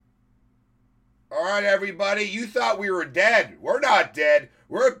All right, everybody. You thought we were dead. We're not dead.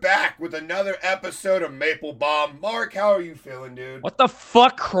 We're back with another episode of Maple Bomb. Mark, how are you feeling, dude? What the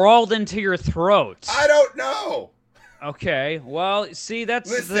fuck crawled into your throat? I don't know. Okay, well, see, that's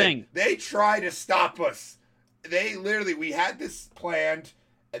the thing. They try to stop us. We had this planned,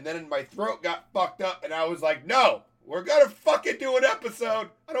 and then my throat got fucked up, and I was like, no, we're gonna fucking do an episode.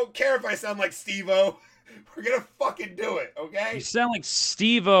 I don't care if I sound like Steve-O. We're gonna fucking do it, okay? You sound like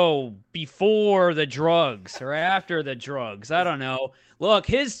Steve-O before the drugs or after the drugs. I don't know. Look,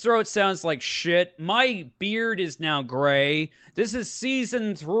 his throat sounds like shit. My beard is now gray. This is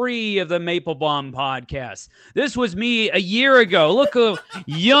season 3 of the Maple Bomb podcast. This was me a year ago. Look,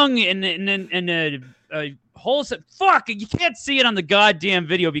 young and wholesome. Fuck, you can't see it on the goddamn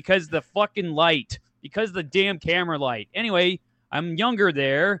video because of the fucking light. Because of the damn camera light. Anyway, I'm younger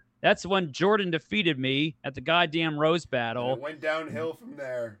there. That's when Jordan defeated me at the goddamn roast battle. It went downhill from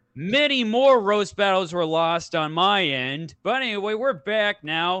there. Many more roast battles were lost on my end. But anyway, we're back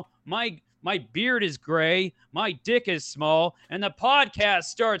now. My beard is gray. My dick is small. And the podcast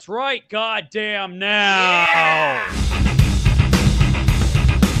starts right goddamn now.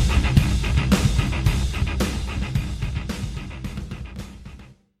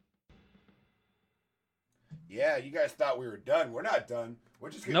 Yeah, you guys thought we were done. We're not done. We're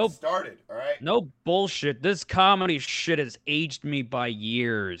just getting started, all right? No bullshit. This comedy shit has aged me by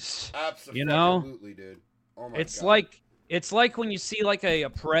years. Absolutely, you know? Dude. Oh my God. It's like when you see like a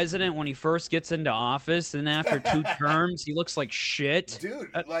president when he first gets into office, and after 2 terms, he looks like shit.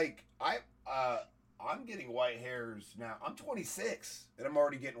 Dude, I'm getting white hairs now. I'm 26, and I'm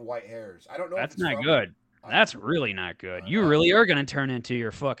already getting white hairs. I don't know. That's not good. That's really not good. You really are going to turn into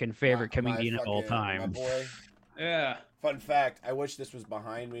your fucking favorite comedian of all time. My boy. Yeah. Fun fact, I wish this was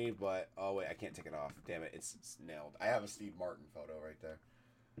behind me, but oh wait, I can't take it off. Damn it, it's nailed. I have a Steve Martin photo right there.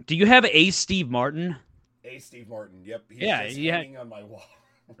 Do you have a Steve Martin? A Steve Martin, yep. He's hanging on my wall.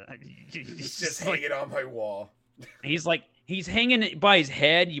 He's just hanging on my wall. He's hanging by his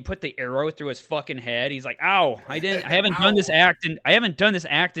head. You put the arrow through his fucking head. He's like, "Ow! I haven't done this act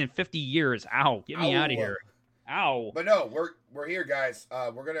in 50 years. Ow! Get me out of here! Ow!" But no, we're here, guys.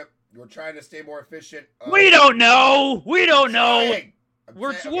 We're trying to stay more efficient. We don't know. We'll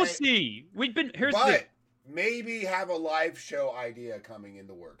see. Maybe have a live show idea coming in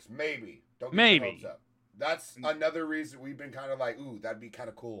the works. Maybe. Don't get your hopes up. That's another reason we've been kind of like, ooh, that'd be kind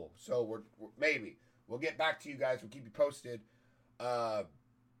of cool. So we're maybe. We'll get back to you guys. We'll keep you posted. But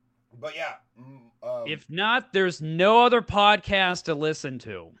yeah. If not, there's no other podcast to listen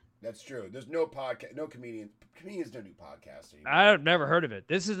to. That's true. There's no podcast, no comedians. Comedians don't do podcasts anymore. I've never heard of it.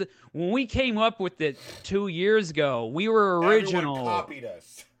 When we came up with it 2 years ago, we were original. Everyone copied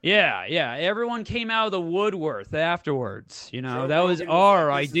us. Yeah. Everyone came out of the woodwork afterwards. You know, that was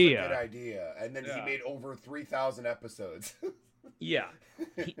our idea. Is a good idea. And then he made over 3,000 episodes. Yeah.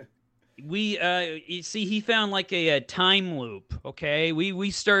 He found like a time loop. Okay,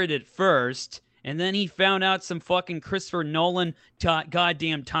 we started it first. And then he found out some fucking Christopher Nolan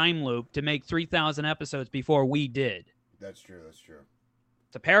goddamn time loop to make 3,000 episodes before we did. That's true. It's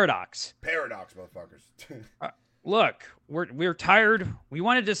a paradox. Paradox, motherfuckers. Look, we're tired. We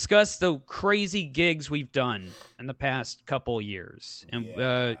want to discuss the crazy gigs we've done in the past couple years.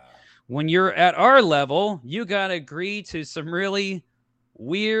 And when you're at our level, you got to agree to some really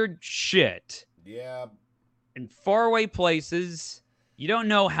weird shit. Yeah. In faraway places. You don't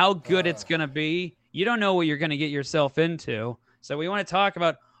know how good it's going to be. You don't know what you're going to get yourself into. So we want to talk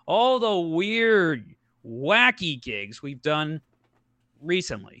about all the weird, wacky gigs we've done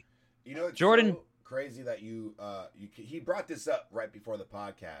recently. You know, it's Jordan, so crazy that he brought this up right before the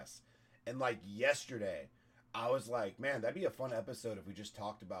podcast. And like yesterday, I was like, man, that'd be a fun episode if we just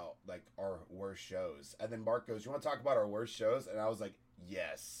talked about like our worst shows. And then Mark goes, you want to talk about our worst shows? And I was like,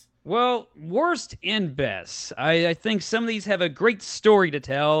 yes. Well, worst and best. I think some of these have a great story to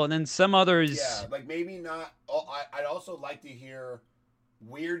tell, and then some others... Yeah, like maybe not... I'd also like to hear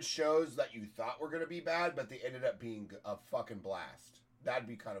weird shows that you thought were going to be bad, but they ended up being a fucking blast. That'd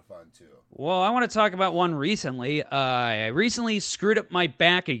be kind of fun, too. Well, I want to talk about one recently. I recently screwed up my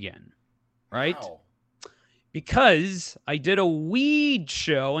back again, right? Wow. Because I did a weed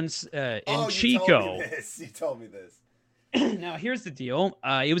show in Chico. You told me this. Now, here's the deal.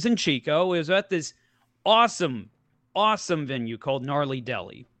 It was in Chico. It was at this awesome venue called Gnarly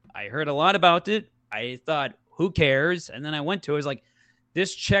Deli. I heard a lot about it. I thought, who cares? And then I went to it. I was like,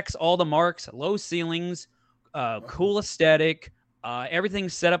 this checks all the marks. Low ceilings, cool aesthetic,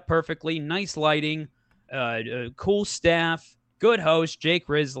 everything's set up perfectly, nice lighting, cool staff, good host, Jake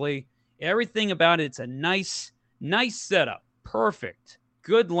Risley. Everything about it's a nice setup. Perfect.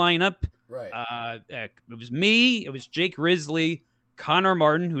 Good lineup. Right. It was me. It was Jake Risley, Connor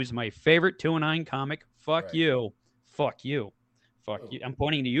Martin, who's my favorite 209 comic. Fuck Right. you. Fuck you. Fuck Ooh. you. I'm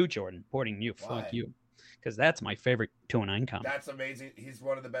pointing to you, Jordan. Pointing to you. Why? Fuck you. Because that's my favorite 209 comic. That's amazing. He's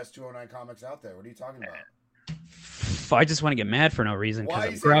one of the best 209 comics out there. What are you talking about? I just want to get mad for no reason. Why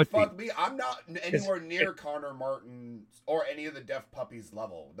I'm you saying grouchy. fuck me? I'm not anywhere near Connor Martin or any of the Deaf Puppies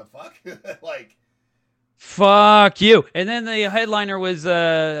level. The fuck? Like, fuck you. And then the headliner was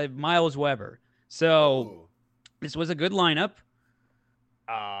Miles Weber. So this was a good lineup.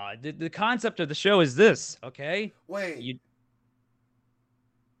 The concept of the show is this, okay? Wait.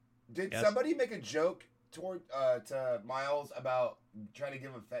 Did somebody make a joke toward to Miles about trying to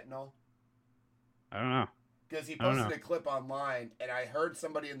give him fentanyl? I don't know. Because he posted a clip online, and I heard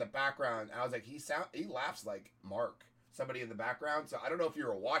somebody in the background. And I was like, he laughs like Mark. Somebody in the background. So I don't know if you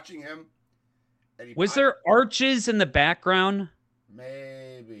were watching him. Was there arches in the background?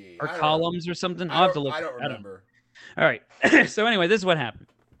 Maybe. Or columns or something? I'll have to look. I don't remember. All right. So anyway, this is what happened.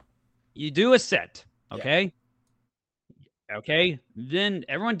 You do a set, okay? Yeah. Okay. Then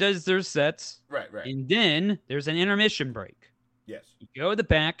everyone does their sets. Right. And then there's an intermission break. Yes. You go to the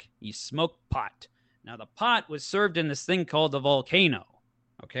back, you smoke pot. Now, the pot was served in this thing called the volcano,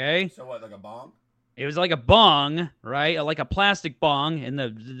 okay? So what, like a bong? It was like a bong, right? Like a plastic bong, and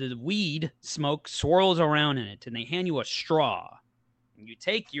the weed smoke swirls around in it, and they hand you a straw. And you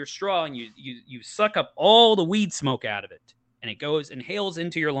take your straw, and you suck up all the weed smoke out of it, and it inhales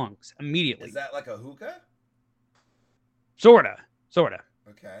into your lungs immediately. Is that like a hookah? Sorta.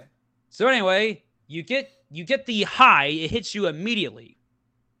 Okay. So anyway, you get the high. It hits you immediately,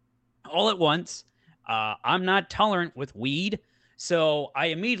 all at once. I'm not tolerant with weed, so I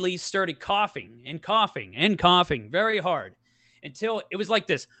immediately started coughing very hard until it was like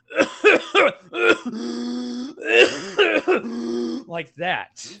this. Like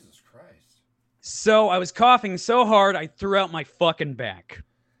that. Jesus Christ. So I was coughing so hard, I threw out my fucking back.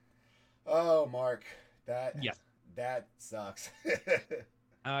 Oh, Mark. That sucks.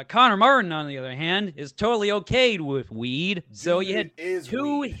 Connor Martin, on the other hand, is totally okayed with weed. So he had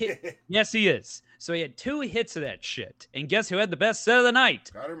two hits. Yes, he is. So he had 2 hits of that shit. And guess who had the best set of the night?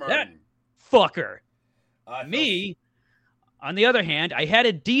 Connor Martin. That fucker. Me, on the other hand, I had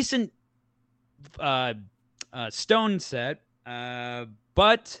a decent Stone set,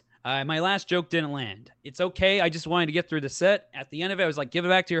 but my last joke didn't land. It's okay. I just wanted to get through the set. At the end of it, I was like, give it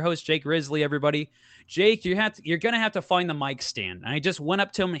back to your host, Jake Risley, everybody. Jake, you're going to have to find the mic stand. And I just went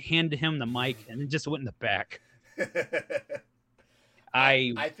up to him and handed him the mic and then just went in the back.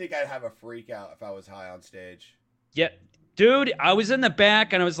 I think I'd have a freak out if I was high on stage. Yeah, dude, I was in the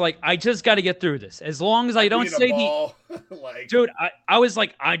back and I was like, I just got to get through this. As long as I don't say dude, I was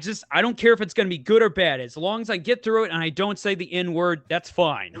like, I don't care if it's going to be good or bad. As long as I get through it and I don't say the N word, that's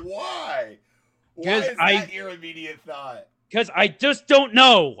fine. Why? Why is that your immediate thought? Because I just don't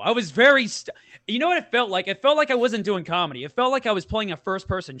know. I was very... You know what it felt like? It felt like I wasn't doing comedy. It felt like I was playing a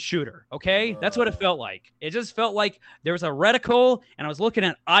first-person shooter, okay? That's what it felt like. It just felt like there was a reticle, and I was looking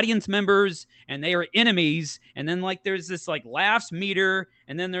at audience members, and they were enemies, and then, like, there's this, like, laughs meter,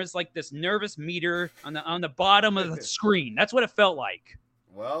 and then there's, like, this nervous meter on the bottom of the screen. That's what it felt like.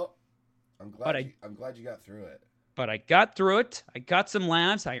 Well, I'm glad you got through it. But I got through it. I got some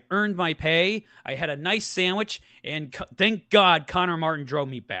laughs. I earned my pay. I had a nice sandwich, and thank God Connor Martin drove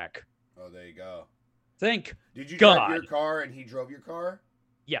me back. Oh, there you go. Thank Did you God. drive your car and he drove your car?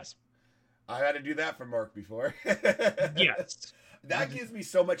 Yes. I had to do that for Mark before. Yes. That gives me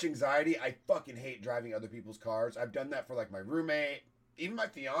so much anxiety. I fucking hate driving other people's cars. I've done that for like my roommate, even my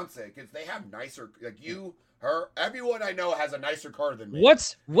fiance, because they have nicer, like you, her, everyone I know has a nicer car than me.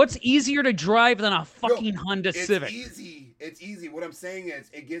 What's easier to drive than a fucking Honda Civic? It's easy. What I'm saying is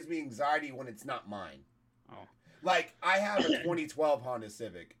it gives me anxiety when it's not mine. Oh. Like, I have a 2012 Honda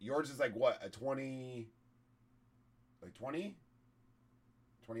Civic. Yours is like what? A 20? Like 20?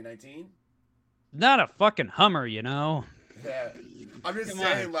 2019? Not a fucking Hummer, you know? Yeah. I'm just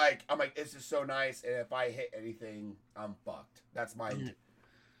saying, like, I'm like, this is so nice, and if I hit anything, I'm fucked. That's my...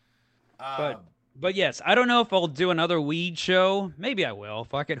 But yes, I don't know if I'll do another weed show. Maybe I will.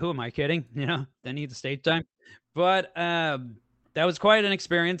 Fuck it. Who am I kidding? You know, they need the stage time. But that was quite an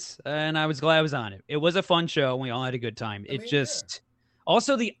experience, and I was glad I was on it. It was a fun show, and we all had a good time.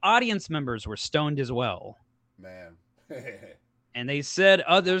 Also, the audience members were stoned as well. Man. And they said,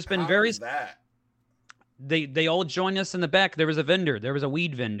 there's been various... that? They all joined us in the back. There was a vendor. There was a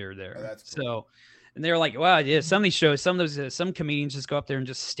weed vendor there. Oh, that's cool. So, and they were like, wow, yeah, some of these shows, some comedians just go up there and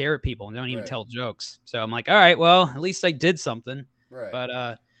just stare at people and don't even tell jokes. So I'm like, all right, well, at least I did something. Right.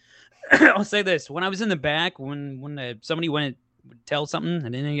 But I'll say this: when I was in the back, when somebody went tell something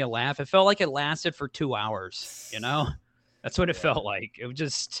and then you laugh. It felt like it lasted for 2 hours, you know? That's what it felt like. It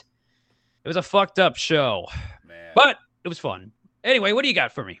was a fucked up show. Man. But it was fun. Anyway, what do you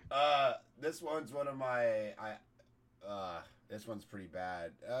got for me? This one's one of my this one's pretty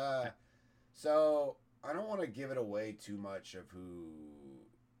bad. So I don't want to give it away too much of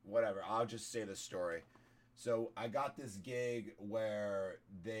whatever. I'll just say the story. So I got this gig where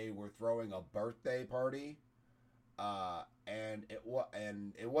they were throwing a birthday party, and it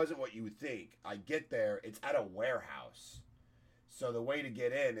wasn't what you would think. I get there, it's at a warehouse. So the way to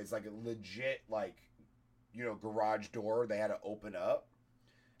get in is like a legit garage door they had to open up.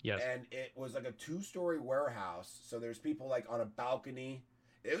 Yes. And it was like a 2-story warehouse. So there's people like on a balcony.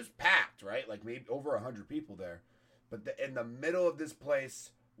 It was packed, right? Like maybe over 100 people there. But in the middle of this place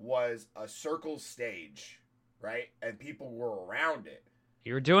was a circle stage, right? And people were around it.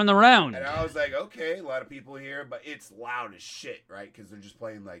 You were doing the round. And I was like, okay, a lot of people here, but it's loud as shit, right? Because they're just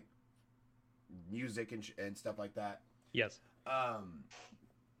playing like music and stuff like that. Yes.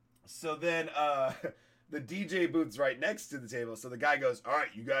 So then the DJ booth's right next to the table. So the guy goes, all right,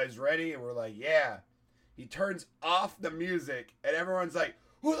 you guys ready? And we're like, yeah. He turns off the music and everyone's like,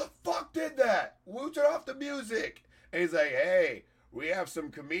 who the fuck did that? Who turned off the music? And he's like, hey, we have some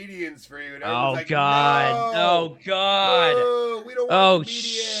comedians for you. And everyone's like, God. No, oh, God. No, we don't want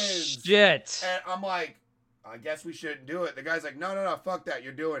comedians. Shit. And I'm like, I guess we shouldn't do it. The guy's like, no, fuck that.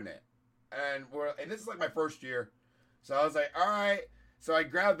 You're doing it. And this is like my first year. So I was like, all right. So I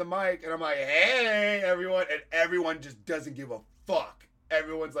grabbed the mic and I'm like, hey, everyone. And everyone just doesn't give a fuck.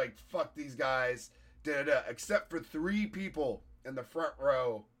 Everyone's like, fuck these guys. Da-da-da. Except for 3 people in the front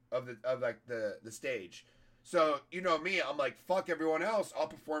row of the stage. So, you know me, I'm like, fuck everyone else. I'll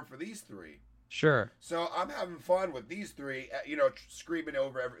perform for these 3. Sure. So I'm having fun with these 3, screaming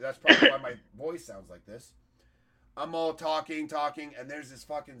over that's probably why my voice sounds like this. I'm all talking, and there's this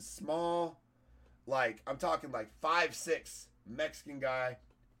fucking small, I'm talking 5'6" Mexican guy,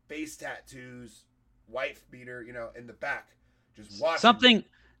 face tattoos, wife beater, in the back, just watching. Something,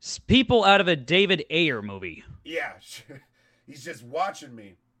 people out of a David Ayer movie. Yeah, he's just watching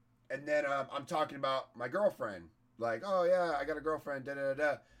me. And then I'm talking about my girlfriend. Like, oh, yeah, I got a girlfriend,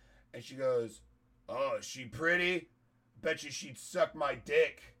 da-da-da-da. And she goes, oh, is she pretty? Bet you she'd suck my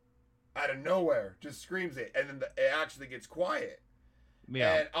dick. Out of nowhere. Just screams it. And then it actually gets quiet.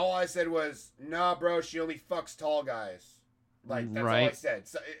 Yeah. And all I said was, nah, bro, she only fucks tall guys. That's right. All I said.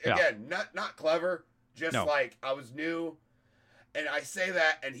 So, again, not clever. Just I was new. And I say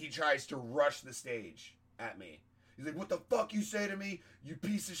that, and he tries to rush the stage at me. He's like, what the fuck you say to me, you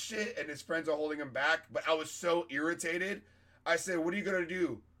piece of shit? And his friends are holding him back. But I was so irritated. I said, what are you going to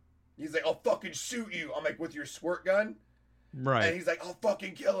do? He's like, I'll fucking shoot you. I'm like, with your squirt gun? Right. And he's like, I'll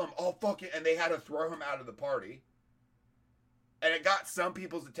fucking kill him. And they had to throw him out of the party. And it got some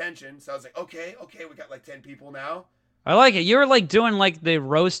people's attention. So I was like, okay, we got 10 people now. I like it. You were doing the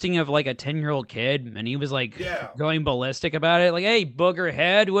roasting of a 10-year-old kid, and he was going ballistic about it. Like, hey, booger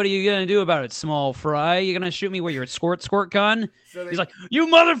head, what are you gonna do about it, small fry? You gonna shoot me with your squirt gun? So he's like, you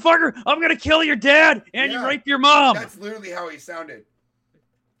motherfucker, I'm gonna kill your dad and you rape your mom. That's literally how he sounded.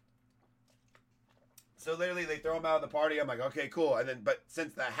 So literally they throw him out of the party. I'm like, okay, cool. And then, but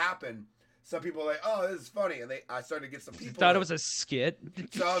since that happened, some people are like, oh, this is funny. And I started to get some people. Thought it was a skit.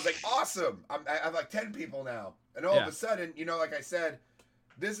 So I was like, awesome. I have 10 people now. And all of a sudden, like I said,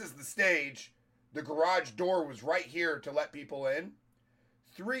 this is the stage. The garage door was right here to let people in.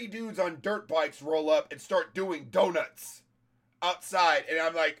 3 dudes on dirt bikes roll up and start doing donuts outside. And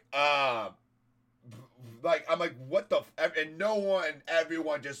I'm like, what the and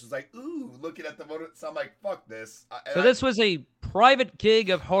everyone just was like, ooh, looking at the motor. So I'm like, fuck this. So this was a private gig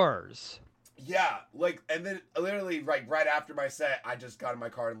of horrors. Yeah, and then literally right after my set, I just got in my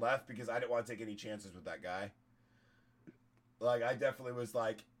car and left because I didn't want to take any chances with that guy. I definitely was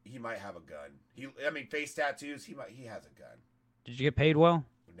like, he might have a gun. Face tattoos, he has a gun. Did you get paid well?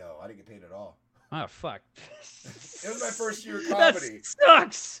 No, I didn't get paid at all. Oh, fuck. It was my first year of comedy. That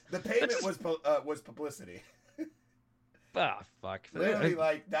sucks. The payment was publicity. Oh, fuck.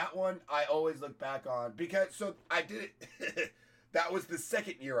 Literally, that one, I always look back on. So I did it. That was the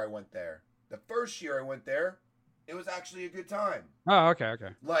second year I went there. The first year I went there, it was actually a good time. Oh, okay.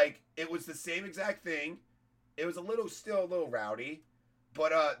 It was the same exact thing. It was still a little rowdy.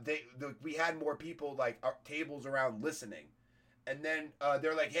 But we had more people, our tables around listening. And then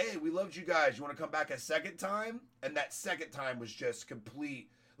they're like, hey, we loved you guys. You want to come back a second time? And that second time was just complete.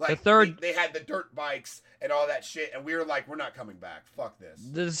 The third, they had the dirt bikes and all that shit. And we were like, we're not coming back. Fuck this.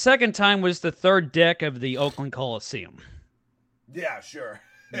 The second time was the third deck of the Oakland Coliseum. Yeah, sure.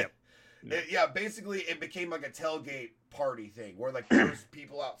 Yep. Basically, it became like a tailgate party thing where like there's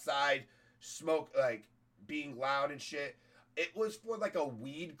people outside smoke, like being loud and shit. It was for like a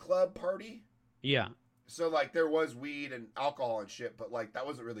weed club party. Yeah. So like there was weed and alcohol and shit, but like that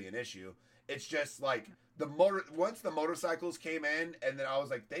wasn't really an issue. It's just like once the motorcycles came in, and then I was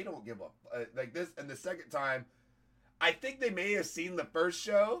like, they don't give a like this. And the second time, I think they may have seen the first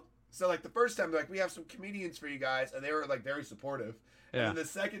show. So like the first time, they're like, we have some comedians for you guys, and they were like very supportive. Yeah. And then the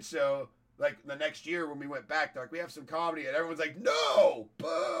second show, like the next year when we went back, they're like, we have some comedy, and everyone's like, no,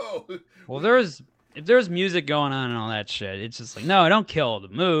 boo. Well, if there's music going on and all that shit, it's just like, no, don't kill the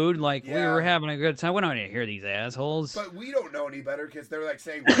mood. Like, we were having a good time. We don't need to hear these assholes. But we don't know any better because they're like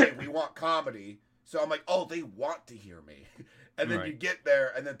saying, hey, we want comedy. So I'm like, oh, they want to hear me. And then you get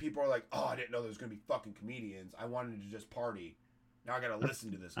there, and then people are like, oh, I didn't know there was going to be fucking comedians. I wanted to just party. Now I got to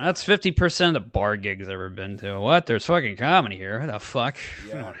listen to this. That's 50% of the bar gigs I've ever been to. What? There's fucking comedy here. What the fuck?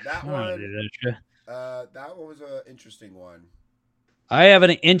 Yeah, that one. That one was an interesting one. I have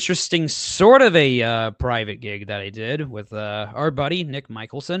an interesting sort of a private gig that I did with our buddy, Nick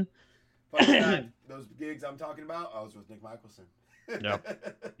Michelson. Those gigs I'm talking about, I was with Nick Michelson.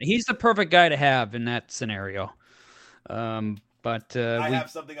 Yep. He's the perfect guy to have in that scenario. But I have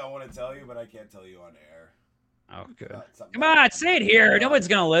something I want to tell you, but I can't tell you on air. Oh, good. Come on, say it here. No one's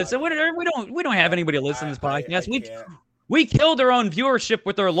gonna listen. We don't have anybody listen to this podcast. We killed our own viewership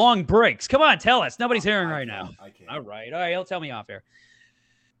with our long breaks. Come on, tell us. Nobody's hearing right now. All right. He'll tell me off air.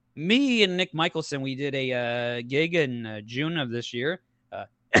 Me and Nick Michelson, we did a gig in June of this year.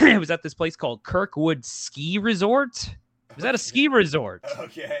 It was at this place called Kirkwood Ski Resort. Was that a ski resort?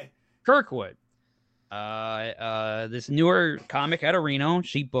 Okay. Kirkwood. This newer comic out of Reno,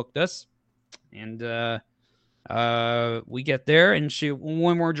 she booked us, and we get there, and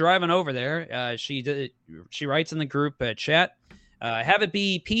when we're driving over there, she writes in the group chat, have it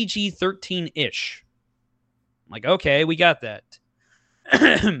be PG-13-ish. I'm like, okay, we got that.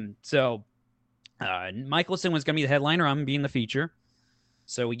 So Michelson was going to be the headliner. I'm being the feature.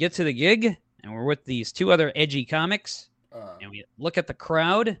 So we get to the gig, and we're with these two other edgy comics, and we look at the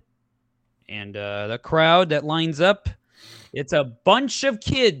crowd, and the crowd that lines up, it's a bunch of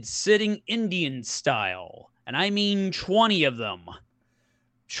kids sitting Indian style. And I mean 20 of them.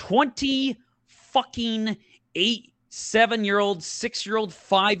 20 fucking 8, 7-year-old, 6-year-old,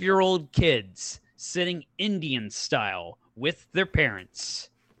 5-year-old kids sitting Indian style with their parents.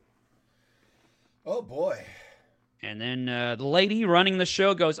 Oh, boy. And then the lady running the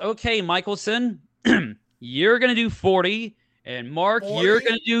show goes, okay, Michelson, you're going to do 40. And Mark, 40? you're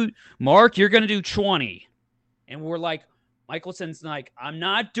going to do 20. And we're like, Michelson's like, I'm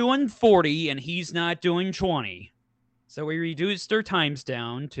not doing 40, and he's not doing 20. So we reduced our times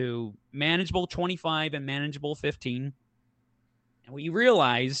down to manageable 25 and manageable 15. And we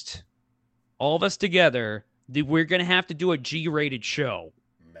realized, all of us together, that we're going to have to do a G-rated show.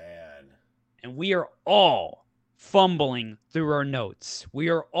 Man. And we are all fumbling through our notes. We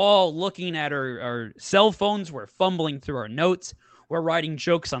are all looking at our cell phones. We're fumbling through our notes. We're writing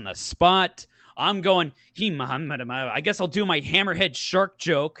jokes on the spot. I'm going, I guess I'll do my hammerhead shark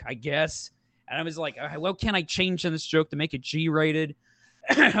joke, I guess. And I was like, well, can I change this joke to make it G-rated?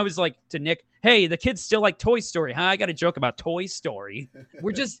 I was like to Nick, hey, the kids still like Toy Story, huh? I got a joke about Toy Story.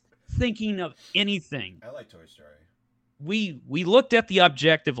 We're just thinking of anything. I like Toy Story. We looked at the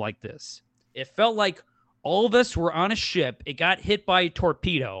objective like this. It felt like all of us were on a ship. It got hit by a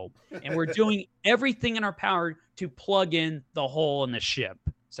torpedo, and we're doing everything in our power to plug in the hole in the ship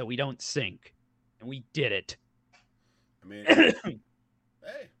so we don't sink. And we did it. I mean, hey,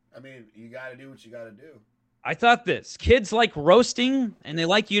 you got to do what you got to do. I thought this. Kids like roasting, and they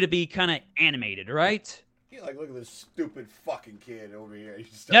like you to be kind of animated, right? You're like, look at this stupid fucking kid over here.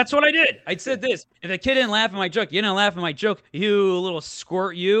 That's what I did. I said this. If a kid didn't laugh at my joke, you didn't laugh at my joke. You little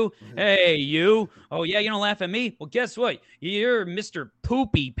squirt, you. Hey, you. Oh, yeah, you don't laugh at me? Well, guess what? You're Mr.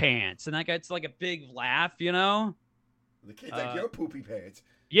 Poopy Pants. And that guy's like a big laugh, you know? The kid's like, you're Poopy Pants.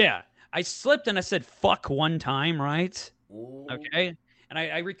 Yeah. I slipped and I said fuck one time, right? Ooh. Okay. And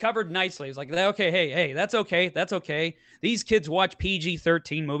I recovered nicely. It's like, okay, hey, that's okay. That's okay. These kids watch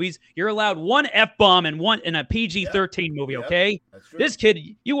PG-13 movies. You're allowed one F-bomb in a PG-13 movie, okay? That's true. This kid,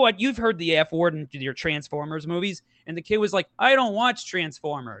 you've heard the F word in your Transformers movies, and the kid was like, I don't watch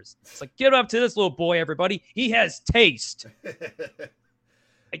Transformers. It's like, give up to this little boy, everybody. He has taste.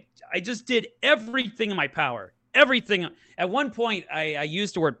 I just did everything in my power. Everything. At one point, I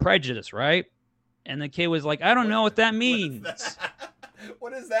used the word prejudice, right? And the kid was like, I don't know what that means.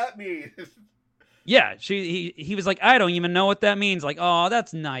 What does that mean? Yeah, he was like, I don't even know what that means. Like, oh,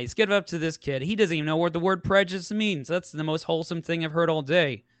 that's nice. Give it up to this kid. He doesn't even know what the word prejudice means. That's the most wholesome thing I've heard all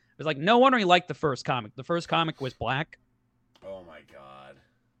day. was like, no wonder he liked the first comic. The first comic was black. Oh my god.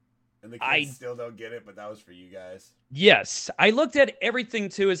 And the kids still don't get it, but that was for you guys. Yes. I looked at everything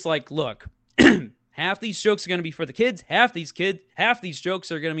too as like, look, half these jokes are going to be for the kids. Half these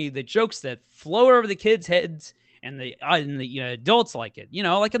jokes are going to be the jokes that float over the kids' heads, and the adults like it. You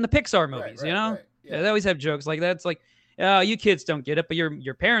know, like in the Pixar movies. You know, they always have jokes like that. It's like, you kids don't get it, but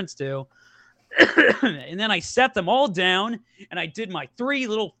your parents do. And then I set them all down, and I did my 3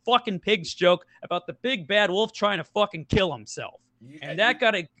 little fucking pigs joke about the big bad wolf trying to fucking kill himself, and that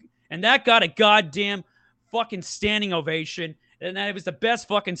got a goddamn fucking standing ovation, and that was the best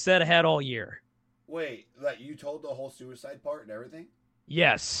fucking set I had all year. Wait, like you told the whole suicide part and everything?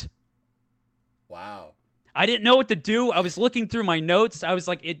 Yes. Wow. I didn't know what to do. I was looking through my notes. I was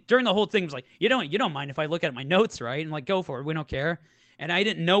like, during the whole thing, I was like, you don't mind if I look at my notes, right? And like, go for it. We don't care. And I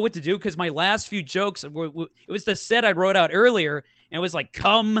didn't know what to do because my last few jokes it was the set I wrote out earlier, and it was like,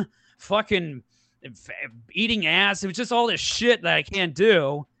 come fucking eating ass. It was just all this shit that I can't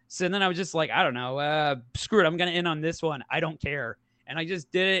do. So then I was just like, I don't know, screw it. I'm going to end on this one. I don't care. And I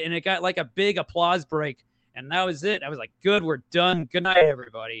just did it, and it got like a big applause break. And that was it. I was like, good, we're done. Good night,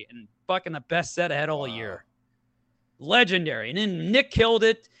 everybody. And fucking the best set I had all year. Legendary. And then Nick killed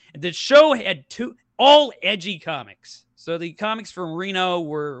it. And the show had all edgy comics. So the comics from Reno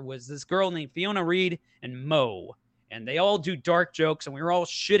was this girl named Fiona Reed and Mo. And they all do dark jokes, and we were all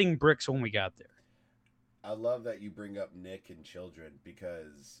shitting bricks when we got there. I love that you bring up Nick and children,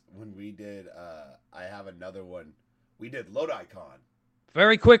 because when we did, I have another one. We did LodiCon.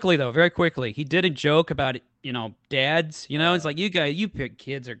 Very quickly. He did a joke about, dads. It's like, you pick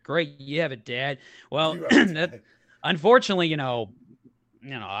kids are great. You have a dad. Well, unfortunately,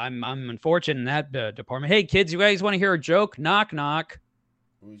 I'm unfortunate in that department. Hey, kids, you guys want to hear a joke? Knock, knock.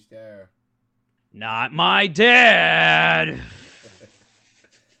 Who's there? Not my dad.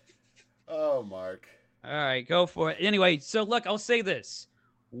 Oh, Mark. All right, go for it. Anyway, so look, I'll say this.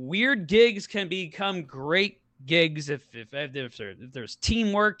 Weird gigs can become great gigs if there's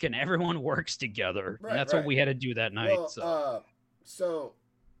teamwork and everyone works together. Right, and that's what we had to do that night. Well, so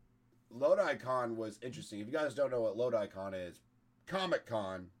LodiCon was interesting. If you guys don't know what LodiCon is, Comic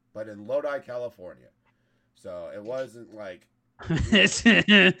Con, but in Lodi, California. So it wasn't like...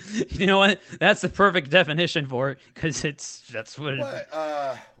 You know what? That's the perfect definition for it, because that's what it...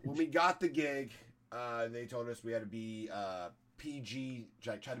 when we got the gig... they told us we had to be PG,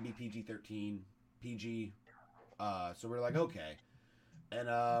 try to be PG-13, PG. So we're like, okay.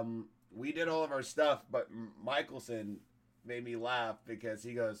 And we did all of our stuff, but Michelson made me laugh because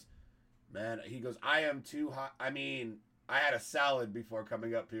he goes, I am too hot. I mean, I had a salad before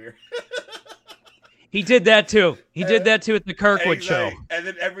coming up here. He did that too. He did that too at the Kirkwood show. And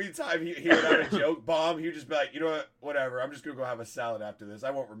then every time he would have a joke bomb, he would just be like, you know what, whatever. I'm just going to go have a salad after this.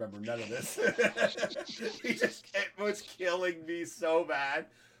 I won't remember none of this. It was killing me so bad.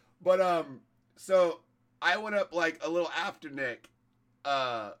 But, so I went up like a little after Nick.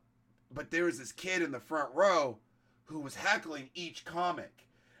 But there was this kid in the front row who was heckling each comic.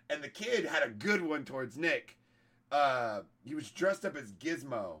 And the kid had a good one towards Nick. He was dressed up as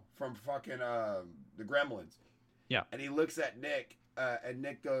Gizmo from fucking the Gremlins. Yeah. And he looks at Nick, and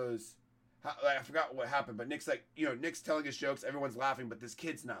Nick goes, I forgot what happened, but Nick's like, Nick's telling his jokes, everyone's laughing, but this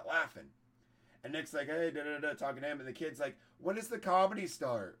kid's not laughing. And Nick's like, hey, talking to him, and the kid's like, when does the comedy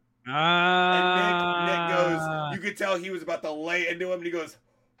start? And Nick goes, you could tell he was about to lay into him, and he goes,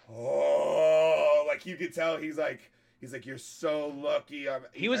 oh, like you could tell he's like, you're so lucky.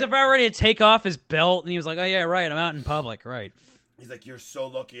 He was about ready to take off his belt, and he was like, oh, yeah, right, I'm out in public, right. He's like, you're so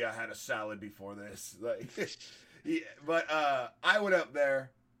lucky I had a salad before this. Like, but I went up there,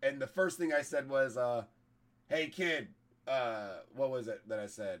 and the first thing I said was, hey, kid, what was it that I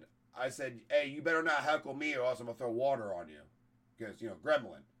said? I said, hey, you better not heckle me or else I'm going to throw water on you. Because,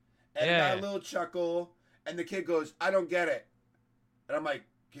 gremlin. And he got a little chuckle, and the kid goes, I don't get it. And I'm like,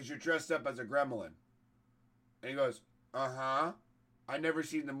 because you're dressed up as a gremlin. And he goes, uh-huh. I never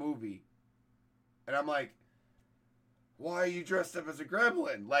seen the movie. And I'm like, why are you dressed up as a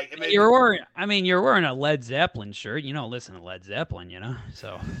gremlin? Like, you're wearing a Led Zeppelin shirt. You don't listen to Led Zeppelin,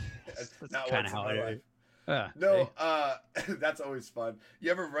 So that's kind of how it is. That's always fun.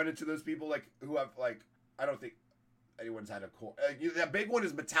 You ever run into those people who have I don't think anyone's had a core. That big one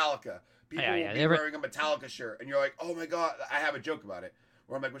is Metallica. People will be wearing a Metallica shirt, and you're like, oh my god. I have a joke about it.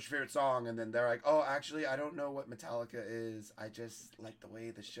 Where I'm like, what's your favorite song? And then they're like, oh, actually, I don't know what Metallica is. I just like the way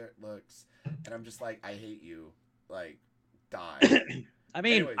the shirt looks. And I'm just like, I hate you. Like, die. I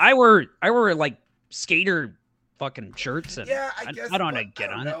mean, anyways. I wear like skater fucking shirts. And yeah, I guess. I don't want to get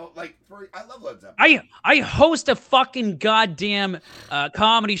on it. Like, I love Led Zeppelin. I host a fucking goddamn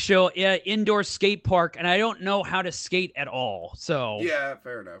comedy show at indoor skate park, and I don't know how to skate at all. So yeah,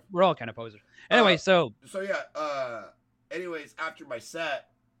 fair enough. We're all kind of posers. Anyway, so yeah. Anyways, after my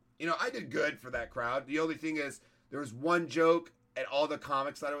set, I did good for that crowd. The only thing is, there was one joke, and all the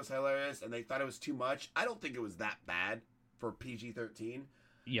comics thought it was hilarious, and they thought it was too much. I don't think it was that bad for PG-13.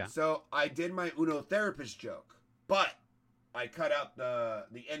 Yeah. So I did my Uno therapist joke, but I cut out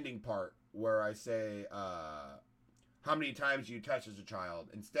the ending part where I say, how many times you touched as a child.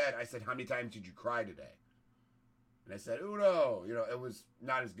 Instead, I said, how many times did you cry today? And I said, Uno. It was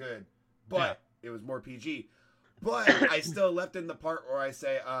not as good, but it was more PG. But I still left in the part where I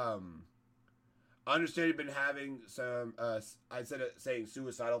say, I understand you've been having some, instead of saying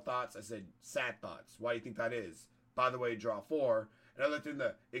suicidal thoughts, I said sad thoughts. Why do you think that is? By the way, draw 4. And I left in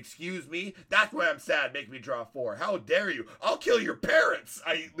the, excuse me? That's why I'm sad, make me draw 4. How dare you? I'll kill your parents.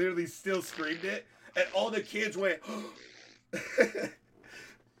 I literally still screamed it. And all the kids went,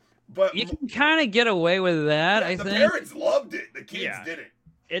 but you can kind of get away with that, I think. The parents loved it. The kids didn't.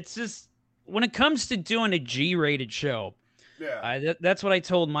 It's just, when it comes to doing a G-rated show, that's what I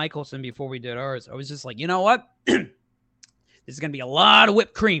told Michelson before we did ours. I was just like, you know what? This is going to be a lot of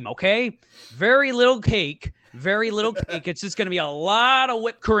whipped cream, okay? Very little cake. It's just going to be a lot of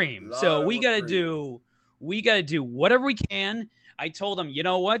whipped cream. So we got to do whatever we can. I told him, you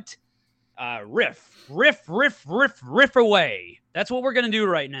know what? Riff away. That's what we're going to do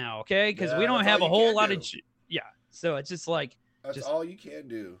right now, okay? Because we don't have a whole lot of... So it's just like... That's all you can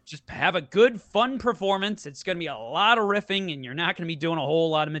do. Just have a good, fun performance. It's going to be a lot of riffing, and you're not going to be doing a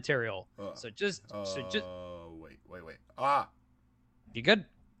whole lot of material. So just... Wait. You good?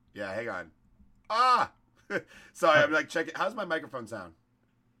 Yeah, hang on. Sorry, I'm like checking. How's my microphone sound?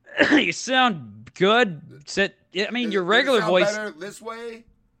 You sound good. Your regular voice... better this way?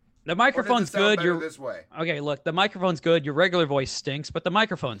 The microphone's good. You're this way. Okay, look, the microphone's good. Your regular voice stinks, but the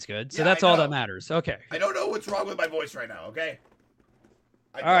microphone's good. So that's all that matters. Okay. I don't know what's wrong with my voice right now, okay?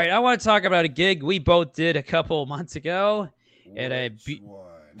 All right, I want to talk about a gig we both did a couple months ago at a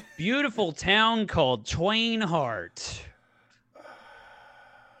beautiful town called Twain Harte.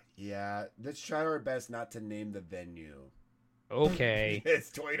 Yeah, let's try our best not to name the venue. Okay. It's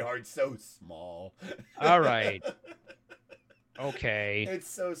Twain Harte's so small. All right. Okay. It's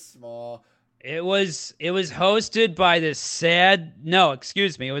so small. It was hosted by this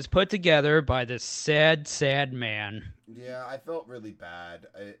it was put together by this sad man. Yeah, I felt really bad.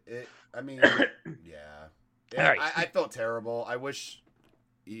 All right. I felt terrible. I wish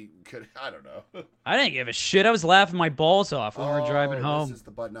you could, I don't know. I didn't give a shit. I was laughing my balls off when we were driving home. This is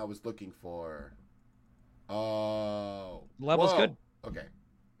the button I was looking for. Oh. Level's good. Okay.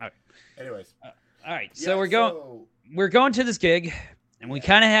 All right. Anyways. All right. So we're going to this gig, and we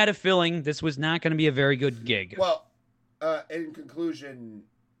kind of had a feeling this was not going to be a very good gig. Well, in conclusion,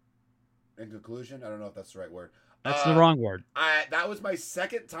 I don't know if that's the right word. That's the wrong word. That was my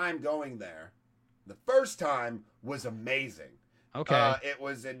second time going there. The first time was amazing. Okay. It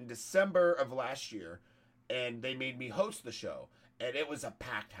was in December of last year, and they made me host the show, and it was a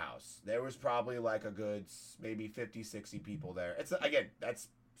packed house. There was probably like a good maybe 50, 60 people there. That's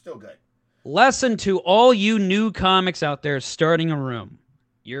still good. Lesson to all you new comics out there starting a room.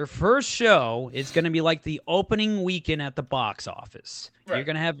 Your first show is going to be like the opening weekend at the box office. Right. You're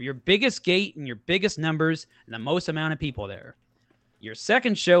going to have your biggest gate and your biggest numbers and the most amount of people there. Your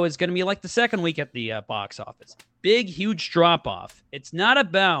second show is going to be like the second week at the box office. Big, huge drop-off. It's not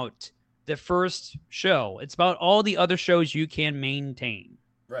about the first show. It's about all the other shows you can maintain.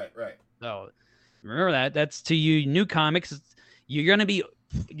 Right. So remember that. That's to you new comics. You're going to be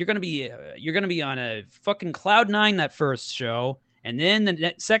on a fucking cloud nine that first show. And then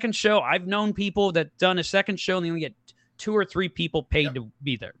the second show, I've known people that done a second show and they only get 2 or 3 people paid to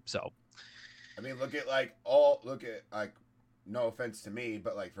be there. So, I mean, look at no offense to me,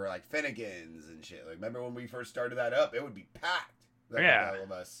 but like for like Finnegan's and shit. Like, remember when we first started that up? It would be packed. Like, all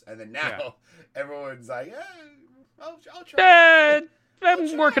of us. And then now everyone's like, I'll try.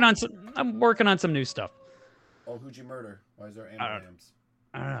 I'm working on some new stuff. Oh, who'd you murder? Why is there anagrams?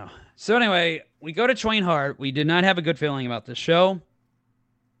 I don't know. So anyway, we go to Twain Harte. We did not have a good feeling about this show.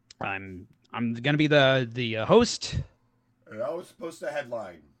 I'm gonna be the host. And I was supposed to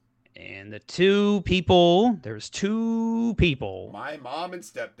headline. And there's 2 people. My mom and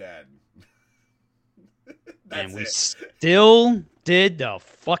stepdad. And we still did the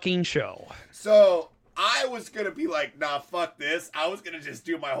fucking show. So I was going to be like, nah, fuck this. I was going to just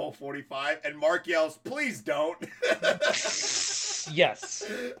do my whole 45. And Mark yells, please don't. Yes.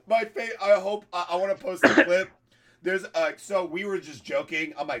 I want to post a clip There's so we were just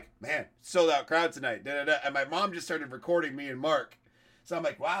joking. I'm like, man, sold out crowd tonight. Da, da, da. And my mom just started recording me and Mark. So I'm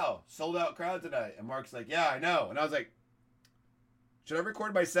like, wow, sold out crowd tonight. And Mark's like, yeah, I know. And I was like, should I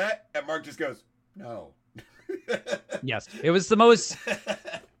record my set? And Mark just goes, no. Yes, it was the most.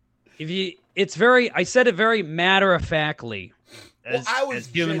 I said it very matter of factly. Well, I was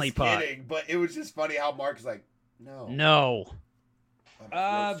just kidding, but it was just funny how Mark's like, no. No. My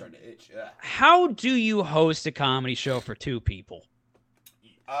throat's starting to itch. How do you host a comedy show for two people?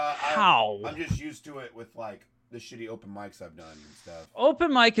 How? I'm just used to it with like the shitty open mics I've done and stuff.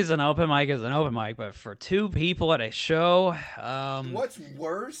 Open mic is an open mic, but for two people at a show, what's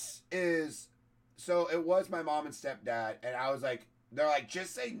worse is, so it was my mom and stepdad, and I was like, they're like,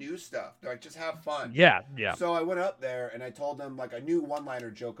 just say new stuff. They're like, just have fun. Yeah. So I went up there and I told them like a new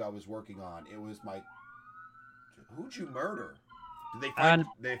one-liner joke I was working on. It was my, who'd you murder? Did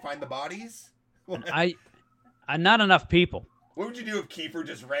they find the bodies? Not enough people. What would you do if Kiefer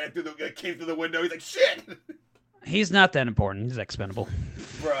just came through the window? He's like, shit. He's not that important. He's expendable.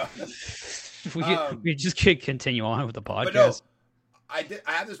 Bruh. We just could continue on with the podcast. But no,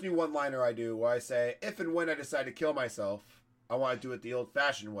 I have this new one-liner I do where I say, if and when I decide to kill myself, I want to do it the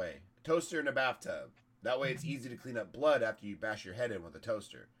old-fashioned way. Toaster in a bathtub. That way it's easy to clean up blood after you bash your head in with a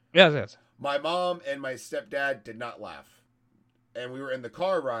toaster. Yes. My mom and my stepdad did not laugh. And we were in the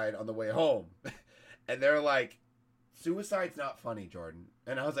car ride on the way home. And they're like, suicide's not funny, Jordan.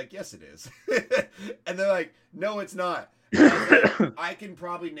 And I was like, yes, it is. And they're like, no, it's not. And I was like, I can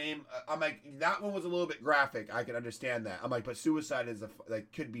probably name, I'm like, that one was a little bit graphic. I can understand that. I'm like, but suicide is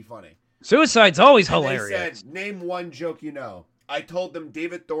could be funny. Suicide's always and hilarious. They said, name one joke you know. I told them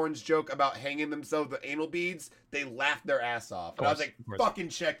David Thorne's joke about hanging themselves with anal beads. They laughed their ass off. And I was like, fucking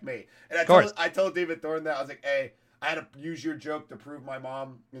checkmate. And I told David Thorne that. I was like, hey, I had to use your joke to prove my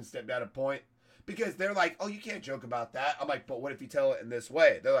mom and stepdad a point. Because they're like, oh, you can't joke about that. I'm like, but what if you tell it in this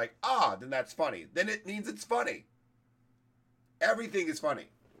way? They're like, then that's funny. Then it means it's funny. Everything is funny.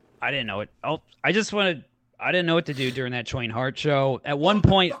 I didn't know it. I didn't know what to do during that Twain Hart show. At one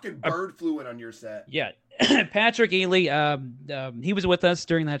point, fucking bird flew in on your set. Yeah, Patrick Ely, he was with us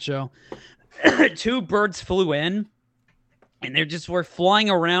during that show. Two birds flew in, and they just were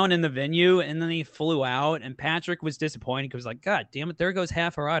flying around in the venue, and then they flew out, and Patrick was disappointed because he was like, God damn it, there goes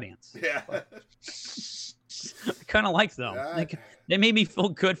half our audience. Yeah. I kind of like them. Yeah. They made me feel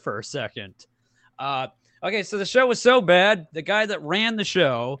good for a second. Okay, so the show was so bad, the guy that ran the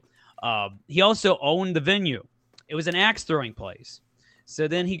show, he also owned the venue. It was an axe throwing place. So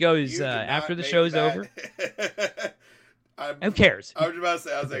then he goes, after the show's over. Who cares? I was about to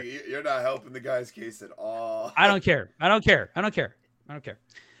say, I was like, you're not helping the guy's case at all. I don't care.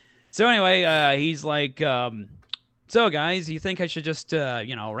 So anyway, he's like, so guys, you think I should just,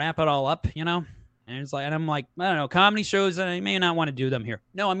 wrap it all up, And it's like, and I'm like, I don't know, comedy shows, I may not want to do them here.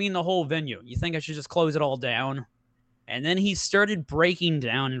 No, I mean the whole venue. You think I should just close it all down? And then he started breaking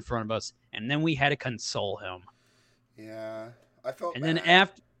down in front of us, and then we had to console him. Yeah, I felt. And bad. Then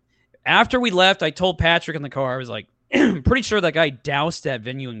after we left, I told Patrick in the car, I was like, I'm pretty sure that guy doused that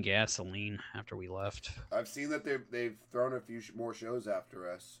venue in gasoline after we left. I've seen that they've thrown a few more shows after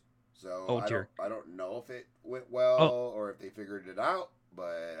us, so I don't know if it went well or if they figured it out,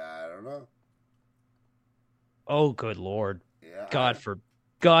 but I don't know. Oh, good Lord! Yeah, God forbid.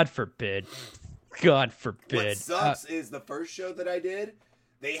 God forbid. What sucks is the first show that I did,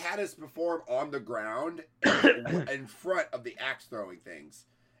 they had us perform on the ground in front of the axe throwing things.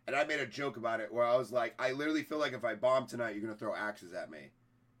 And I made a joke about it where I was like, I literally feel like if I bomb tonight, you're going to throw axes at me.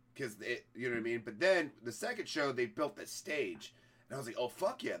 Because, you know what I mean? But then the second show, they built the stage. And I was like, oh,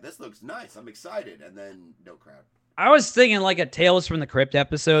 fuck yeah, this looks nice. I'm excited. And then no crowd. I was thinking like a Tales from the Crypt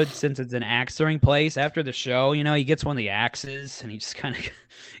episode, since it's an axe throwing place. After the show, he gets one of the axes and he just kind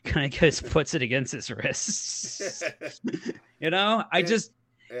of just puts it against his wrists.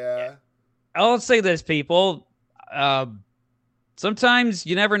 Yeah. I'll say this, people. Sometimes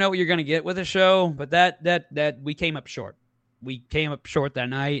you never know what you're going to get with a show, but that we came up short. We came up short that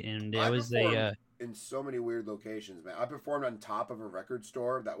night, and it was in so many weird locations, man. I performed on top of a record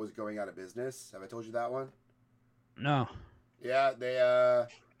store that was going out of business. Have I told you that one? No. Yeah, I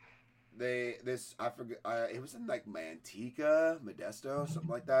forget. It was in like Manteca, Modesto, something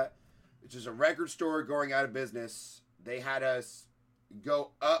like that. It's just a record store going out of business. They had us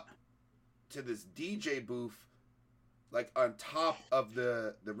go up to this DJ booth, like on top of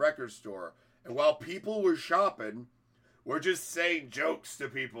the record store, and while people were shopping, we're just saying jokes to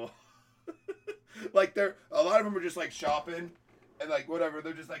people. Like a lot of them are just like shopping and like whatever.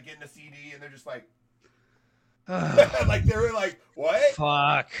 They're just like getting a CD and they're just like. Like they were like, what?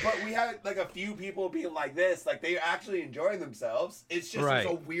 Fuck. But we had like a few people being like this, like they actually enjoying themselves. It's just Right.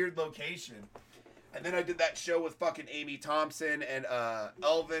 it's a weird location. And then I did that show with fucking Amy Thompson and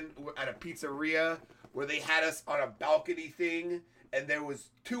Elvin at a pizzeria where they had us on a balcony thing, and there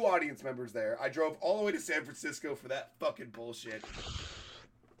was 2 audience members there. I drove all the way to San Francisco for that fucking bullshit.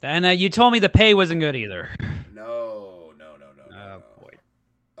 And you told me the pay wasn't good either. No. Oh boy.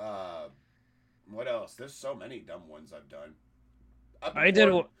 What else? There's so many dumb ones I've done.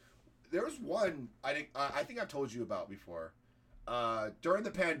 There was one I think I've told you about before. During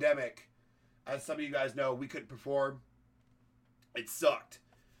the pandemic, as some of you guys know, we couldn't perform. It sucked.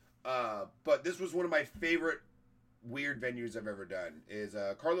 But this was one of my favorite weird venues I've ever done. Is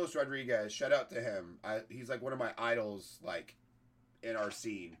Carlos Rodriguez. Shout out to him. He's like one of my idols, like in our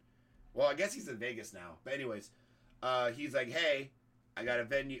scene. Well, I guess he's in Vegas now. But anyways, he's like, hey, I got a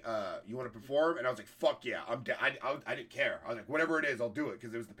venue. You want to perform? And I was like, fuck yeah, I'm down. I didn't care. I was like, whatever it is, I'll do it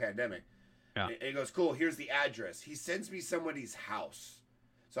because it was the pandemic. Yeah. And he goes, cool. Here's the address. He sends me somebody's house.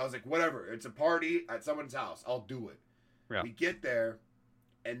 So I was like, whatever. It's a party at someone's house. I'll do it. Yeah. We get there,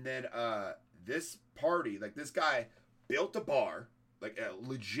 and then this party, like this guy built a bar, like a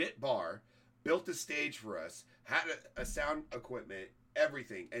legit bar, built a stage for us, had a sound equipment,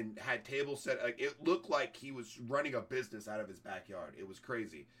 everything, and had tables set. Like it looked like he was running a business out of his backyard. It was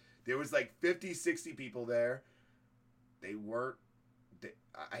crazy. There was like 50, 60 people there. They weren't,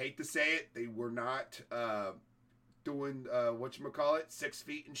 I hate to say it, they were not doing whatchamacallit, 6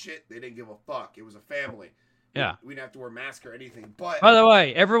 feet and shit. They didn't give a fuck. It was a family. Yeah. We didn't have to wear masks or anything. But by the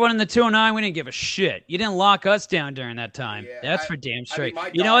way, everyone in the 209, we didn't give a shit. You didn't lock us down during that time. Yeah, That's for damn straight. I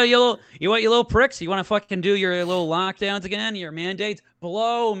mean, you know what, you little pricks? You want to fucking do your little lockdowns again, your mandates?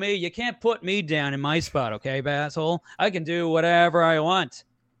 Blow me. You can't put me down in my spot, okay, asshole? I can do whatever I want.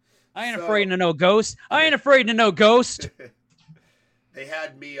 I ain't afraid to no ghost. I ain't afraid to no ghost. They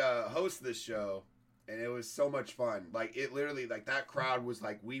had me host this show, and it was so much fun. Like it literally, like that crowd was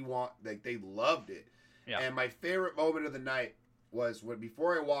like, they loved it. Yeah. And my favorite moment of the night was when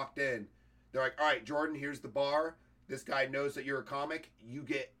before I walked in, they're like, all right, Jordan, here's the bar. This guy knows that you're a comic. You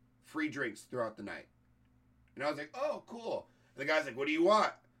get free drinks throughout the night. And I was like, oh, cool. And the guy's like, what do you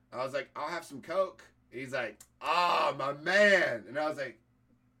want? I was like, I'll have some Coke. And he's like, my man. And I was like,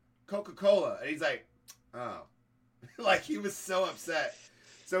 Coca-Cola. And he's like, oh. Like he was so upset.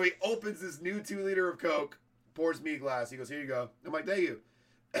 So he opens this new 2-liter of Coke, pours me a glass. He goes, here you go. I'm like, thank you.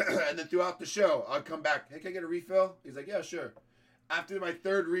 And then throughout the show, I'd come back. Hey, can I get a refill? He's like, yeah, sure. After my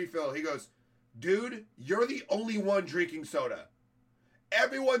 3rd refill, he goes, dude, you're the only one drinking soda.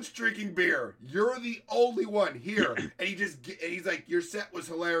 Everyone's drinking beer. You're the only one here. And he's like, your set was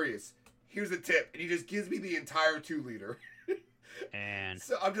hilarious. Here's a tip. And he just gives me the entire 2-liter. And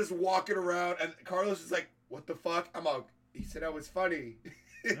so I'm just walking around, and Carlos is like, what the fuck? I'm like, he said I was funny.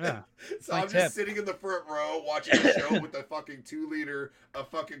 Yeah, so I'm just sitting in the front row watching the show with a fucking 2-liter of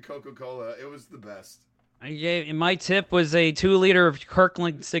fucking Coca-Cola. It was the best. My tip was a 2-liter of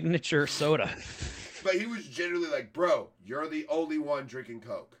Kirkland Signature soda. But he was generally like, bro, you're the only one drinking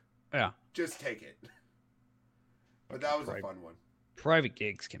Coke. Yeah. Just take it. But that was a fun one. Private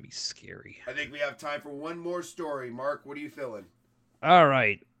gigs can be scary. I think we have time for one more story. Mark, what are you feeling? All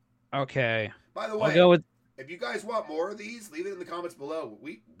right. Okay. By the way, I'll go with... if you guys want more of these, leave it in the comments below.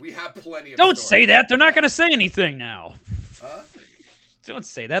 We have plenty of Don't stories. say that. They're not going to say anything now. Huh? Don't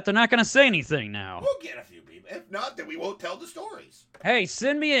say that. They're not going to say anything now. We'll get a few people. If not, then we won't tell the stories. Hey,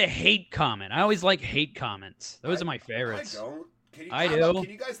 send me a hate comment. I always like hate comments. Those are my favorites. I don't. I do. Can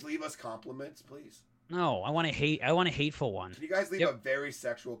you guys leave us compliments, please? No, I want a hateful one. Can you guys leave a very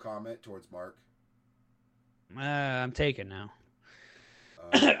sexual comment towards Mark? I'm taken now.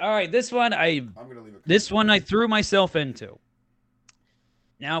 All right, this one I'm gonna leave I threw myself into.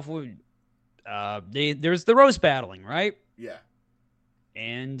 Now, if we, there's the roast battling, right? Yeah.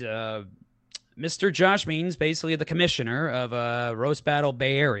 And Mr. Josh Means, basically the commissioner of Roast Battle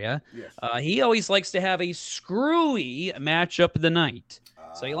Bay Area, yes. He always likes to have a screwy matchup of the night.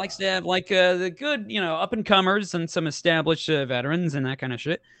 So he likes to have like the good, up and comers and some established veterans and that kind of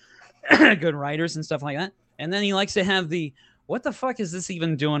shit, good writers and stuff like that. And then he likes to have the, what the fuck is this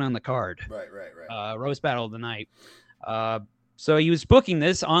even doing on the card? Right. Roast Battle of the Night. So he was booking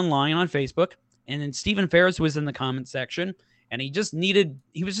this online on Facebook, and then Stephen Ferris was in the comment section, and he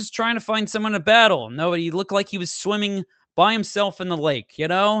was just trying to find someone to battle. Nobody looked like he was swimming by himself in the lake,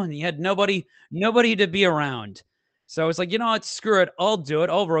 and he had nobody to be around. So I was like, you know what, screw it. I'll do it.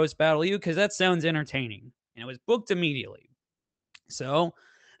 I'll roast battle you because that sounds entertaining. And it was booked immediately. So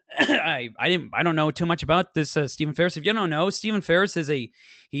I don't know too much about this Stephen Ferris. If you don't know, Stephen Ferris is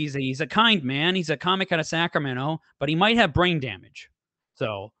he's a kind man. He's a comic out of Sacramento, but he might have brain damage.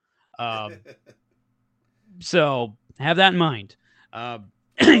 So, so have that in mind.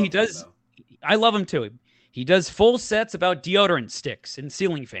 He does. I love him too. He does full sets about deodorant sticks and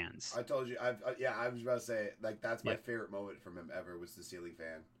ceiling fans. I told you. I was about to say, like, that's my favorite moment from him ever was the ceiling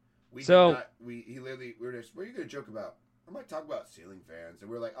fan. We were just, what are you going to joke about? I might talk about ceiling fans. And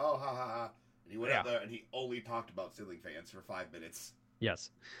we were like, oh, ha, ha, ha. And he went out there and he only talked about ceiling fans for 5 minutes. Yes.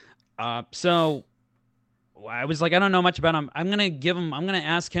 So I was like, I don't know much about him. I'm going to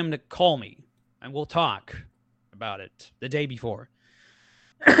ask him to call me and we'll talk about it the day before.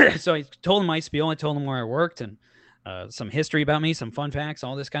 So I told him my spiel. I told him where I worked and some history about me, some fun facts,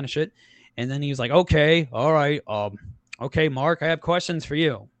 all this kind of shit. And then he was like, okay, all right. Okay, Mark, I have questions for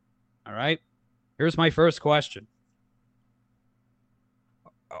you. All right. Here's my first question.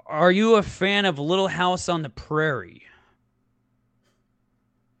 Are you a fan of Little House on the Prairie?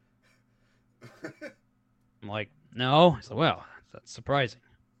 I'm like, no. He's like, well, that's surprising.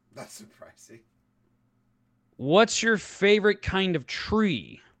 That's surprising. What's your favorite kind of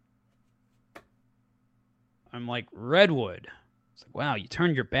tree? I'm like, redwood. It's like, wow, you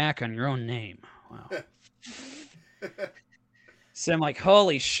turned your back on your own name. Wow. So I'm like,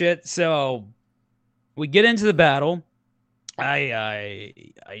 holy shit. So we get into the battle. You gotta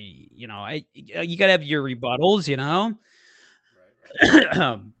have your rebuttals, you know?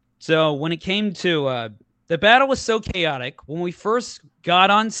 Right. So when it came to, the battle was so chaotic. When we first got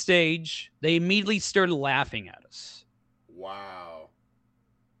on stage, they immediately started laughing at us. Wow.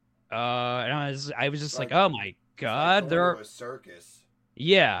 And I was just like, oh my God, they're a circus.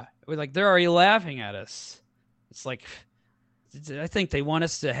 Yeah, we're like, they're already laughing at us. It's like, I think they want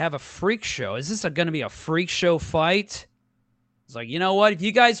us to have a freak show. Is this going to be a freak show fight? It's like, you know what? If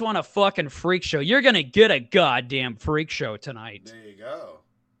you guys want a fucking freak show, you're going to get a goddamn freak show tonight. There you go.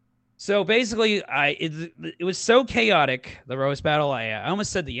 So basically, it was so chaotic, the roast battle. I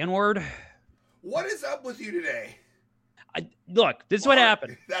almost said the N-word. What is up with you today? Look, this is what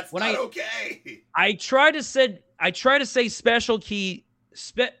happened. That's not okay. I try to say special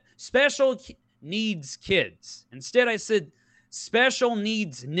needs kids. Instead, I said special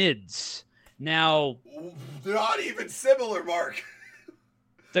needs NIDS. Now, they're not even similar, Mark.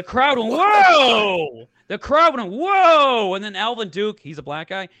 The crowd went, whoa! The crowd went, whoa! And then Alvin Duke, he's a black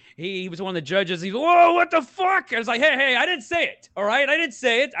guy. He was one of the judges. He's, whoa, what the fuck? I was like, hey, I didn't say it. All right, I didn't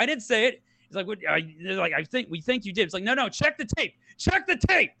say it. He's like, we think you did. It's like, no, check the tape. Check the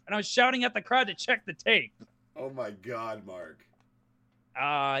tape. And I was shouting at the crowd to check the tape. Oh my God, Mark.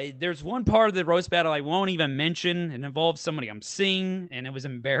 There's one part of the roast battle I won't even mention. It involves somebody I'm seeing, and it was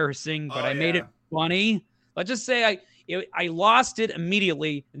embarrassing, but I made it funny. Let's just say I lost it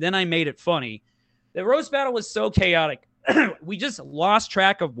immediately, and then I made it funny. The roast battle was so chaotic. We just lost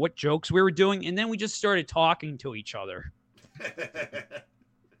track of what jokes we were doing, and then we just started talking to each other.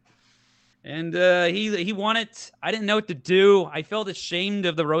 And he won it. I didn't know what to do. I felt ashamed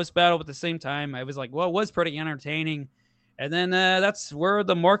of the roast battle, but at the same time, I was like, well, it was pretty entertaining. And then that's where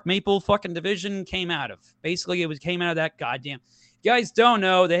the Mark Maple fucking division came out of. Basically, came out of that goddamn. You guys don't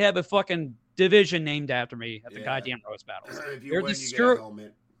know, they have a fucking division named after me at the goddamn roast battles. If you win, you get a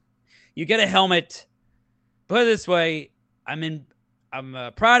helmet. You get a helmet. Put it this way, I'm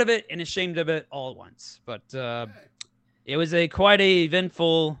proud of it and ashamed of it all at once. But it was quite a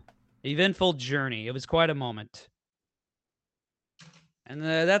eventful journey. It was quite a moment. And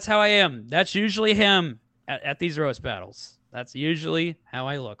that's how I am. That's usually him at these roast battles. That's usually how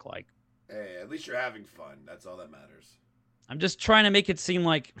I look like. Hey, at least you're having fun. That's all that matters. I'm just trying to make it seem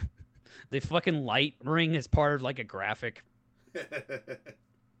like the fucking light ring is part of like a graphic.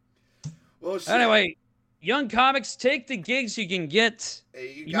 Well, shit. Anyway, young comics, take the gigs you can get.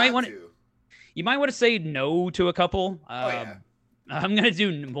 Hey, you might want to say no to a couple. I'm gonna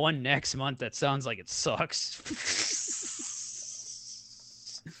do one next month that sounds like it sucks.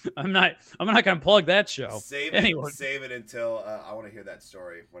 I'm not gonna plug that show. Save it until I want to hear that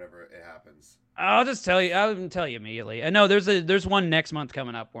story whenever it happens. I'll tell you immediately. I know there's one next month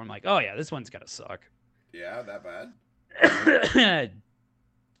coming up where I'm like, oh yeah, this one's gonna suck. Yeah, that bad.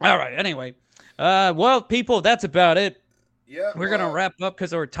 All right. Anyway, well, people, that's about it. Yeah, we're gonna wrap up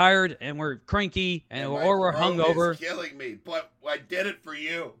because we're tired and we're cranky and we're hungover. It's killing me, but I did it for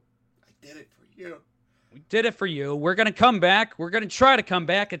you. We did it for you. We're gonna come back. We're gonna try to come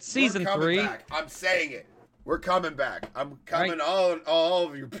back. It's season 3. Back. I'm saying it. We're coming back. I'm coming all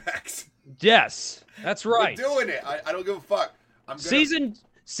of your backs. Yes, that's right. We're doing it. I don't give a fuck. Season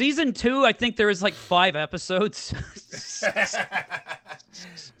 2. I think there is like 5 episodes.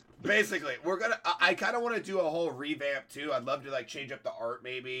 Basically, we're gonna. I kind of want to do a whole revamp too. I'd love to like change up the art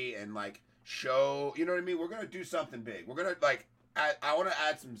maybe and like show. You know what I mean? We're gonna do something big. We're gonna like. I want to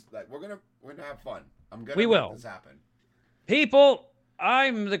add some. Like we're gonna have fun. I'm gonna make this happen. People,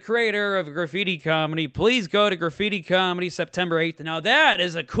 I'm the creator of Graffiti Comedy. Please go to Graffiti Comedy September 8th. Now that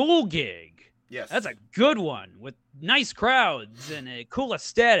is a cool gig. Yes, that's a good one with nice crowds and a cool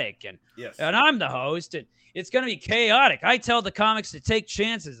aesthetic. And yes, and I'm the host. And it's going to be chaotic. I tell the comics to take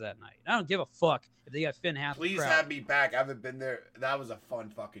chances that night. I don't give a fuck if they got Finn half the crowd. Please have me back. I haven't been there. That was a fun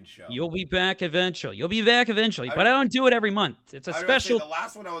fucking show. You'll be back eventually. But I don't do it every month. It's a special. The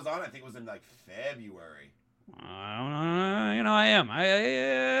last one I was on, I think, was in like February. I don't know. You know, I am.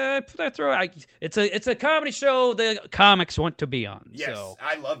 I put that through. It's a comedy show the comics want to be on. Yes, so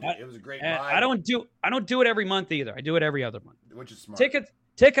I loved it. It was a great vibe. I don't do it every month either. I do it every other month. Which is smart.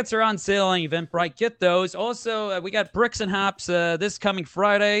 Tickets are on sale on Eventbrite. Get those. Also, we got Bricks and Hops this coming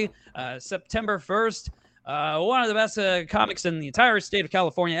Friday, September 1st. One of the best comics in the entire state of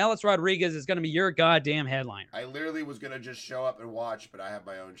California, Alex Rodriguez, is going to be your goddamn headliner. I literally was going to just show up and watch, but I have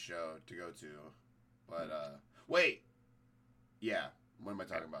my own show to go to. But, wait. Yeah. What am I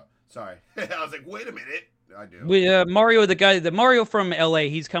talking about? Sorry. I was like, wait a minute. I do. Mario, the Mario from LA,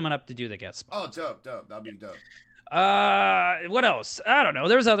 he's coming up to do the guest spot. Oh, dope. That'll be dope. What else? I don't know.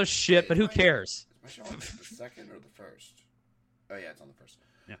 There's other shit, but who cares? Is my show on the second or the first? Oh yeah, it's on the first.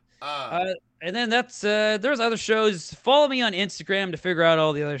 Yeah. And then there's other shows. Follow me on Instagram to figure out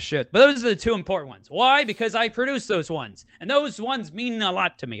all the other shit. But those are the two important ones. Why? Because I produce those ones, and those ones mean a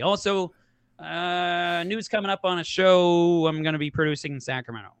lot to me. Also, news coming up on a show I'm going to be producing in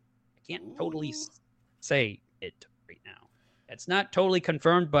Sacramento. I can't totally say it right now. It's not totally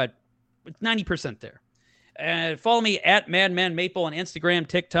confirmed, but it's 90% there. Follow me at Madman Maple on Instagram,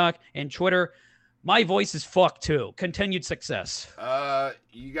 TikTok, and Twitter. My voice is fucked too. Continued success.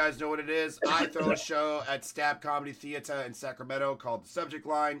 You guys know what it is. I throw a show at Stab Comedy Theater in Sacramento called The Subject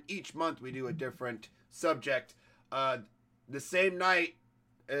Line. Each month we do a different subject. The same night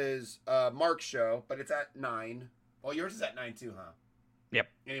is Mark's show, but it's at 9. Well, yours is at 9 too, huh? Yep.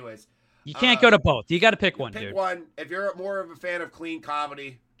 Anyways. You can't go to both. You got to pick one, dude. Pick one. If you're more of a fan of clean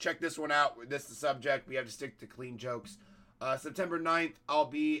comedy, check this one out. This is the subject. We have to stick to clean jokes. September 9th, I'll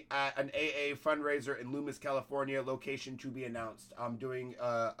be at an AA fundraiser in Loomis, California. Location to be announced. I'm doing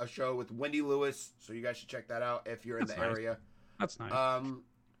a show with Wendy Lewis, so you guys should check that out if you're in the area. That's nice.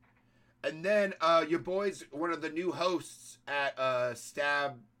 And then your boy's one of the new hosts at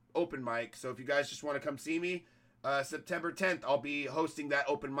Stab Open Mic. So if you guys just want to come see me, September 10th, I'll be hosting that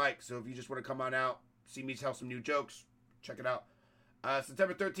open mic. So if you just want to come on out, see me tell some new jokes, check it out.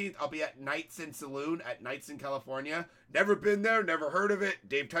 September 13th, I'll be at Knightson Saloon at Knightson, California. Never been there, never heard of it.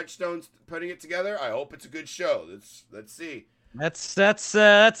 Dave Touchstone's putting it together. I hope it's a good show. Let's see. That's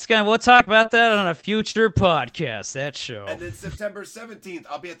gonna. We'll talk about that on a future podcast. That show. And then September 17th,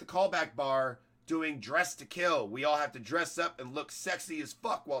 I'll be at the Callback Bar doing Dress to Kill. We all have to dress up and look sexy as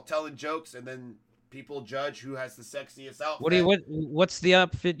fuck while telling jokes, and then people judge who has the sexiest outfit. What's the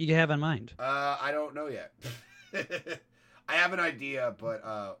outfit you have in mind? I don't know yet. I have an idea,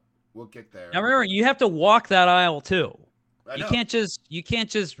 but we'll get there. Now remember, you have to walk that aisle too. You can't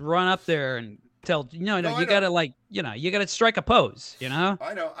just run up there and tell. No, you gotta you gotta strike a pose. You know.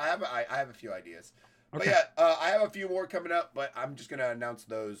 I know. I have a few ideas. Okay. But yeah, I have a few more coming up, but I'm just gonna announce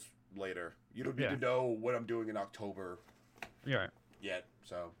those later. You don't need to know what I'm doing in October. Yeah. Yet.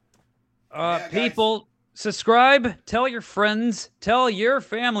 So. People. Subscribe, tell your friends, tell your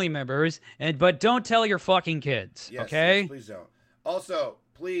family members, but don't tell your fucking kids, okay? Yes, please don't. Also,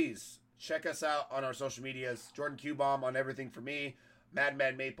 please check us out on our social medias. Jordan Q-Bomb on everything for me.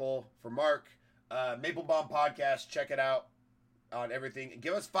 Madman Maple for Mark. Maple Bomb Podcast, check it out on everything.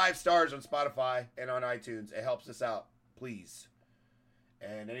 Give us 5 stars on Spotify and on iTunes. It helps us out, please.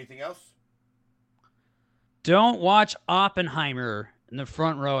 And anything else? Don't watch Oppenheimer in the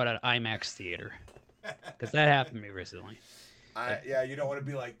front row at an IMAX theater. Because that happened to me recently. You don't want to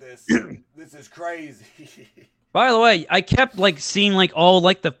be like this. This is crazy. By the way, I kept seeing all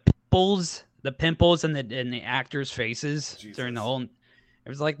the pimples in the actors' faces during the whole. It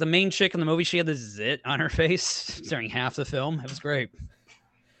was the main chick in the movie. She had this zit on her face during half the film. It was great.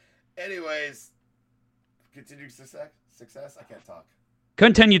 Anyways, continued success. I can't talk.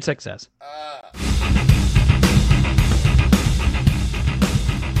 Continued success.